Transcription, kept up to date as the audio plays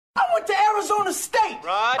went to Arizona State.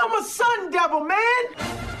 Rod. I'm a Sun Devil, man.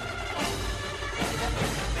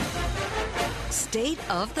 State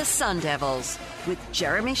of the Sun Devils with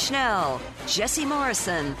Jeremy Schnell, Jesse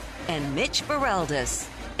Morrison, and Mitch Bareldes,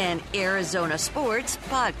 an Arizona Sports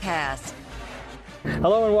podcast.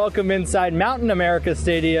 Hello and welcome inside Mountain America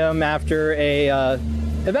Stadium after a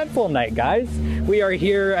eventful night, guys. We are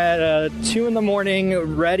here at 2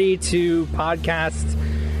 a.m, ready to podcast.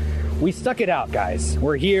 We stuck it out, guys.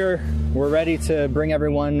 We're here. We're ready to bring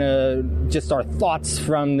everyone just our thoughts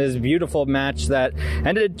from this beautiful match that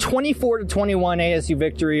ended 24-21 ASU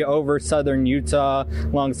victory over Southern Utah.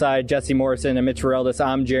 Alongside Jesse Morrison and Mitch Bareldes,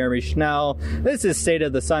 I'm Jeremy Schnell. This is State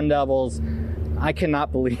of the Sun Devils. I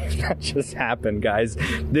cannot believe that just happened, guys.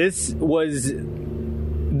 This was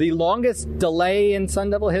the longest delay in Sun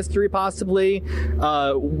Devil history, possibly.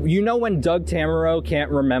 You know when Doug Tamaro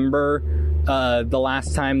can't remember the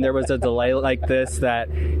last time there was a delay like this, that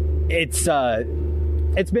it's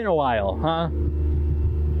been a while, huh?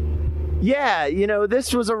 Yeah,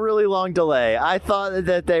 this was a really long delay. I thought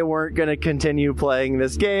that they weren't going to continue playing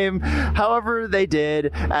this game. However, they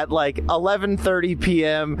did. At like 11:30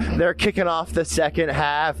 p.m., they're kicking off the second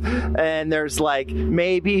half, and there's like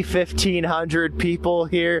maybe 1,500 people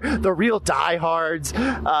here. The real diehards.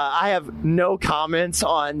 I have no comments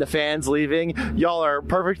on the fans leaving. Y'all are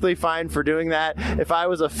perfectly fine for doing that. If I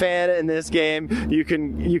was a fan in this game, you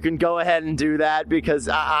can go ahead and do that, because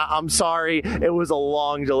I'm sorry. It was a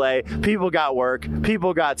long delay. People got work,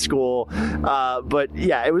 people got school, but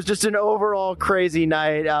yeah, it was just an overall crazy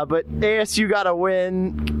night, but ASU got a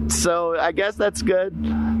win, so I guess that's good.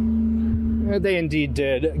 They indeed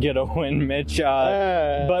did get a win, Mitch,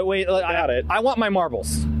 but wait, I want my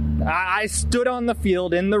marbles. I stood on the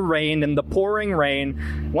field in the rain, in the pouring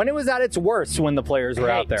rain, when it was at its worst, when the players were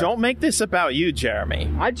out there. Don't make this about you,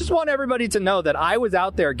 Jeremy. I just want everybody to know that I was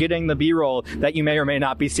out there getting the B-roll that you may or may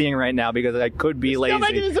not be seeing right now, because I could be lazy. Don't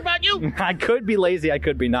make this about you. I could be lazy, I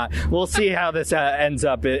could be not. We'll see how this ends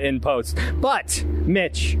up in post. But,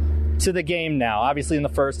 Mitch, to the game now. Obviously, in the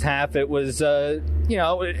first half, it was,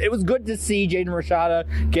 it was good to see Jaden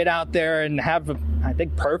Rashada get out there and have, I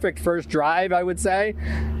think, perfect first drive, I would say.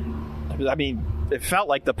 I mean, it felt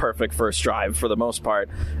like the perfect first drive for the most part.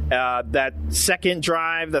 That second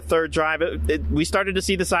drive, the third drive, we started to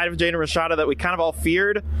see the side of Jaden Rashada that we kind of all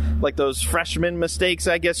feared, like those freshman mistakes,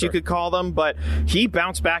 I guess you could call them, but he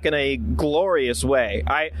bounced back in a glorious way.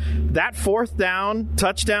 That fourth down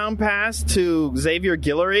touchdown pass to Xavier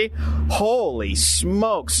Guillory, holy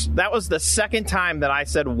smokes, that was the second time that I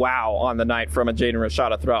said wow on the night from a Jaden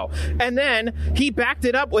Rashada throw. And then he backed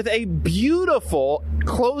it up with a beautiful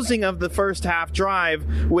closing of the first half drive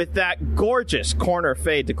with that gorgeous corner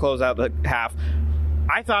fade to close out the half.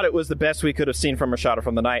 I thought it was the best we could have seen from Rashada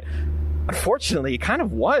from the night. Unfortunately, it kind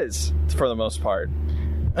of was for the most part.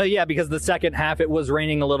 Yeah, because the second half, it was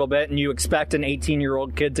raining a little bit, and you expect an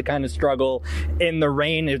 18-year-old kid to kind of struggle in the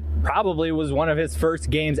rain. It probably was one of his first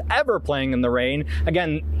games ever playing in the rain.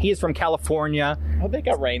 Again, he is from California. Oh, they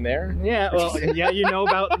got rain there. Yeah, well, yeah, you know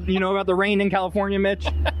about the rain in California, Mitch?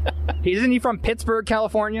 Isn't he from Pittsburgh,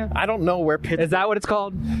 California? I don't know where Pittsburgh... Is that what it's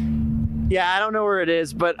called? Yeah, I don't know where it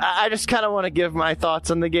is, but I just kind of want to give my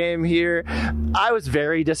thoughts on the game here. I was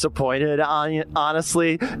very disappointed,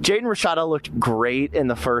 honestly. Jaden Rashada looked great in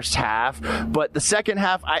the first half, but the second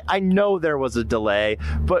half, I know there was a delay,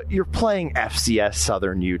 but you're playing FCS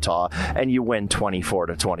Southern Utah, and you win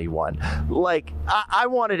 24-21. Like, I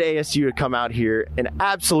wanted ASU to come out here and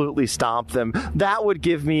absolutely stomp them. That would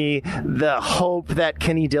give me the hope that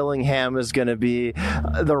Kenny Dillingham is going to be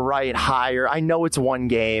the right hire. I know it's one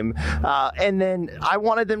game, and then I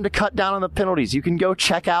wanted them to cut down on the penalties. You can go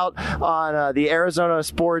check out on the Arizona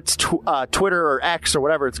Sports Twitter or X or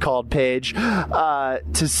whatever it's called page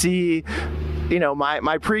to see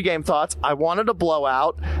my pregame thoughts. I wanted a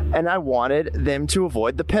blowout, and I wanted them to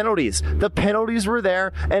avoid the penalties. The penalties were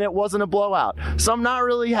there, and it wasn't a blowout. So I'm not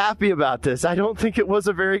really happy about this. I don't think it was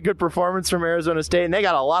a very good performance from Arizona State, and they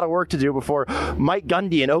got a lot of work to do before Mike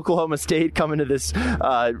Gundy and Oklahoma State come into this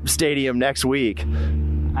stadium next week.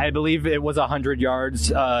 I believe it was 100 yards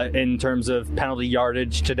in terms of penalty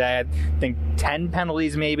yardage today. I think 10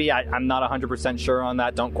 penalties maybe. I'm not 100% sure on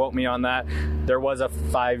that. Don't quote me on that. There was a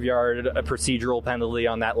 5-yard procedural penalty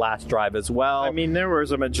on that last drive as well. I mean, there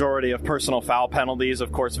was a majority of personal foul penalties.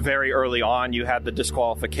 Of course, very early on, you had the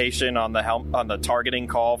disqualification on the targeting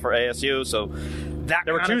call for ASU. So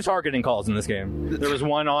there were two targeting calls in this game. There was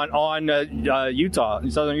one on Utah,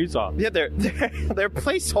 Southern Utah. Yeah, their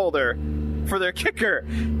placeholder for their kicker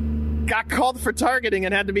got called for targeting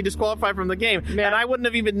and had to be disqualified from the game. Man. And I wouldn't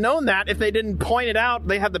have even known that if they didn't point it out.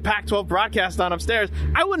 They had the Pac-12 broadcast on upstairs.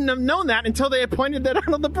 I wouldn't have known that until they had pointed that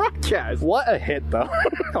out on the broadcast. What a hit, though,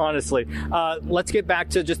 honestly. Let's get back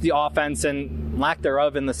to just the offense and lack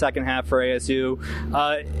thereof in the second half for ASU.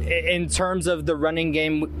 In terms of the running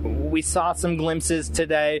game, we saw some glimpses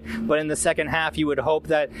today, but in the second half, you would hope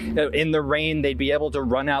that in the rain, they'd be able to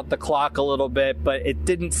run out the clock a little bit, but it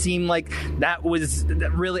didn't seem like that was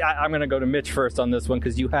really... I'm going to go to Mitch first on this one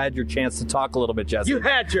because you had your chance to talk a little bit, Jesse. You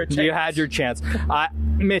had your chance. You had your chance.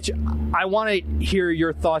 Mitch, I want to hear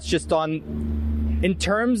your thoughts just on, in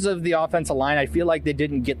terms of the offensive line, I feel like they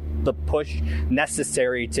didn't get the push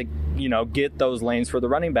necessary to, get those lanes for the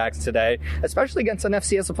running backs today, especially against an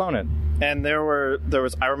FCS opponent. And I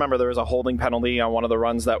remember there was a holding penalty on one of the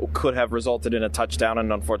runs that could have resulted in a touchdown,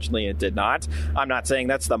 and unfortunately it did not. I'm not saying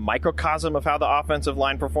that's the microcosm of how the offensive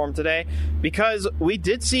line performed today, because we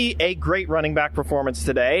did see a great running back performance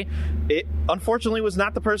today. It unfortunately was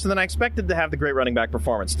not the person that I expected to have the great running back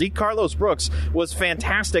performance. Carlos Brooks was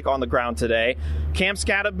fantastic on the ground today. Cam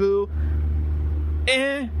Scattaboo,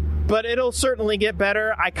 but it'll certainly get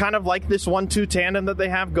better. I kind of like this 1-2 tandem that they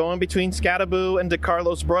have going between Scattaboo and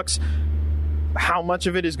DeCarlos Brooks. How much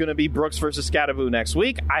of it is going to be Brooks versus Scattaboo next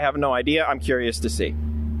week? I have no idea. I'm curious to see.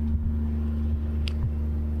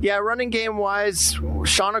 Yeah, running game-wise,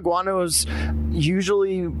 Sean Aguano's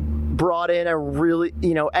usually brought in a really,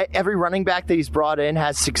 every running back that he's brought in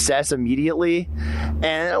has success immediately,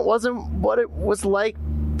 and it wasn't what it was like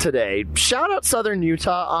today. Shout out Southern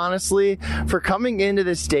Utah, honestly, for coming into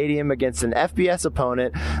this stadium against an FBS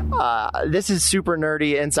opponent. This is super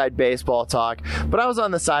nerdy inside baseball talk, but I was on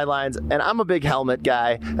the sidelines, and I'm a big helmet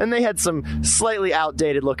guy, and they had some slightly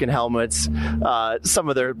outdated looking helmets, some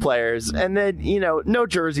of their players, and then, no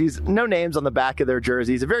jerseys, no names on the back of their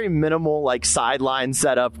jerseys, a very minimal, sideline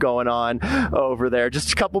setup going on over there,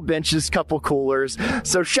 just a couple benches, couple coolers.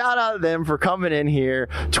 So shout out to them for coming in here,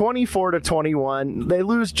 24-21. They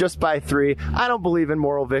lose just by 3. I don't believe in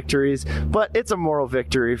moral victories, but it's a moral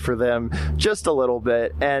victory for them just a little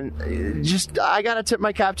bit, and I gotta tip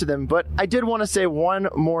my cap to them. But I did want to say one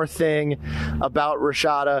more thing about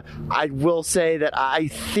Rashada. I will say that I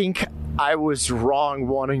think I was wrong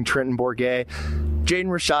wanting Trenton Bourguet. Jaden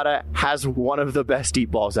Rashada has one of the best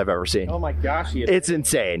deep balls I've ever seen. Oh my gosh. It's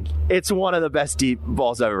insane. It's one of the best deep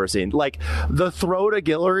balls I've ever seen. The throw to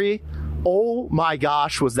Guillory, oh my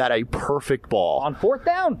gosh, was that a perfect ball. On fourth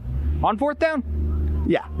down?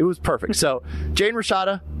 Yeah, it was perfect. So, Jaden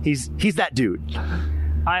Rashada, he's that dude.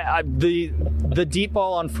 The deep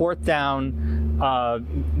ball on fourth down,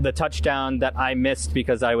 the touchdown that I missed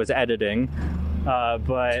because I was editing,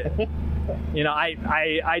 but...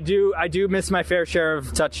 I do miss my fair share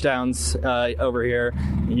of touchdowns over here.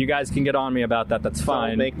 You guys can get on me about that. That's fine.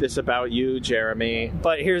 Don't make this about you, Jeremy.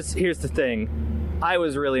 But here's the thing. I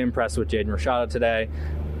was really impressed with Jaden Rashada today.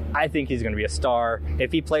 I think he's going to be a star.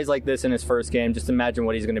 If he plays like this in his first game, just imagine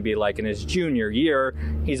what he's going to be like in his junior year.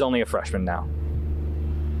 He's only a freshman now.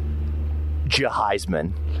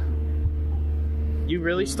 Heisman. You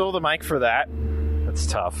really stole the mic for that. That's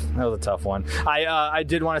tough. That was a tough one. I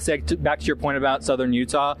did want to say, back to your point about Southern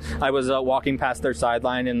Utah, I was walking past their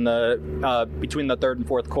sideline in the between the third and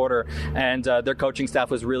fourth quarter, and their coaching staff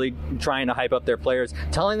was really trying to hype up their players,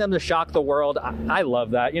 telling them to shock the world. I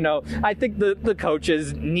love that. I think the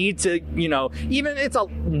coaches need to, even it's a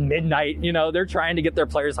midnight, they're trying to get their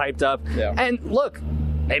players hyped up. Yeah. And look,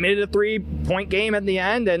 they made it a 3-point game at the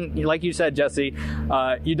end, and like you said, Jesse,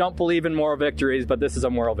 you don't believe in moral victories, but this is a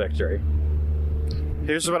moral victory.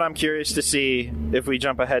 Here's what I'm curious to see if we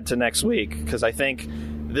jump ahead to next week, because I think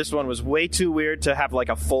this one was way too weird to have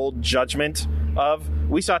a full judgment of.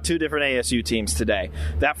 We saw 2 different ASU teams today.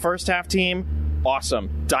 That first half team,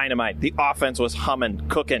 awesome, dynamite. The offense was humming,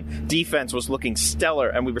 cooking. Defense was looking stellar,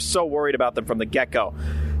 and we were so worried about them from the get-go.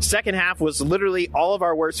 Second half was literally all of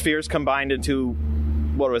our worst fears combined into,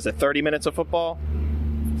 30 minutes of football?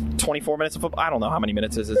 24 minutes of football? I don't know how many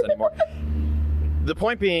minutes this is anymore. The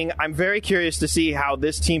point being, I'm very curious to see how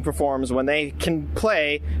this team performs when they can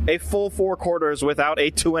play a full 4 quarters without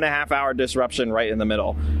a 2.5-hour disruption right in the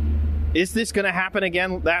middle. Is this going to happen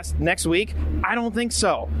again next week? I don't think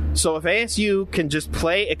so. So if ASU can just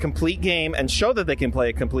play a complete game and show that they can play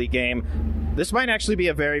a complete game, this might actually be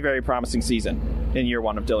a very, very promising season in year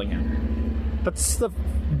 1 of Dillingham. That's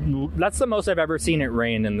the most I've ever seen it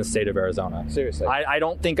rain in the state of Arizona. Seriously. I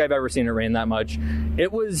don't think I've ever seen it rain that much.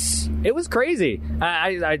 It was crazy.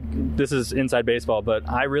 This is inside baseball, but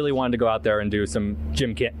I really wanted to go out there and do some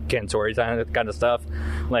Jim Cantori kind of stuff.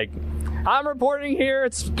 I'm reporting here.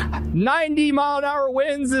 It's 90-mile-an-hour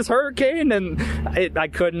winds, this hurricane. And I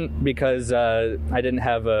couldn't because I didn't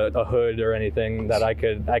have a hood or anything that I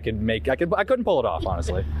couldn't pull it off,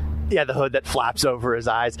 honestly. Yeah, the hood that flaps over his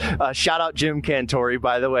eyes. Shout out Jim Cantori,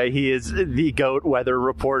 by the way. He is the GOAT weather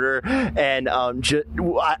reporter. And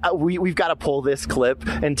we've got to pull this clip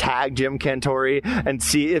and tag Jim Cantori and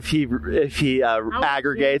see if he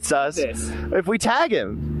aggregates us. If we tag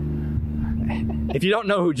him. If you don't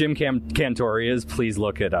know who Jim Cantori is, please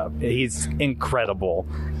look it up. He's incredible.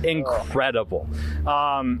 Incredible.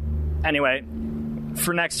 Anyway,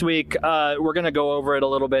 for next week, we're going to go over it a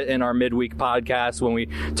little bit in our midweek podcast when we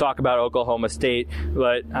talk about Oklahoma State.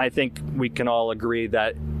 But I think we can all agree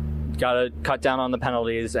that got to cut down on the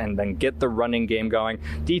penalties and then get the running game going.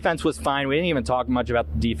 Defense was fine. We didn't even talk much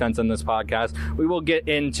about the defense in this podcast. We will get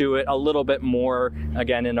into it a little bit more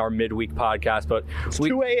again in our midweek podcast. But it's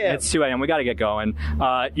 2 a.m. It's 2 a.m. We got to get going.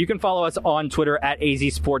 You can follow us on Twitter at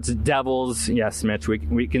AZ Sports Devils. Yes, Mitch,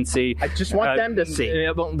 we can see. I just want them to see.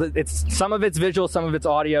 It's some of it's visual, some of it's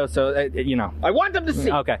audio. So I want them to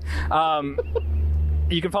see. Okay.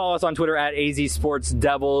 You can follow us on Twitter at AZ Sports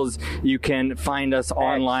Devils. You can find us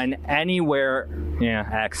online anywhere. Yeah,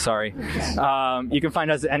 X, sorry. You can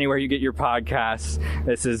find us anywhere you get your podcasts.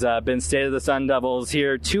 This has been State of the Sun Devils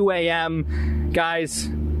here, 2 a.m. Guys,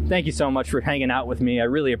 thank you so much for hanging out with me. I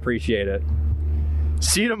really appreciate it.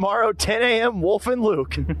 See you tomorrow, 10 a.m., Wolf and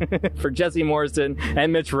Luke. For Jesse Morrison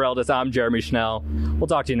and Mitch Vereldes, I'm Jeremy Schnell. We'll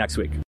talk to you next week.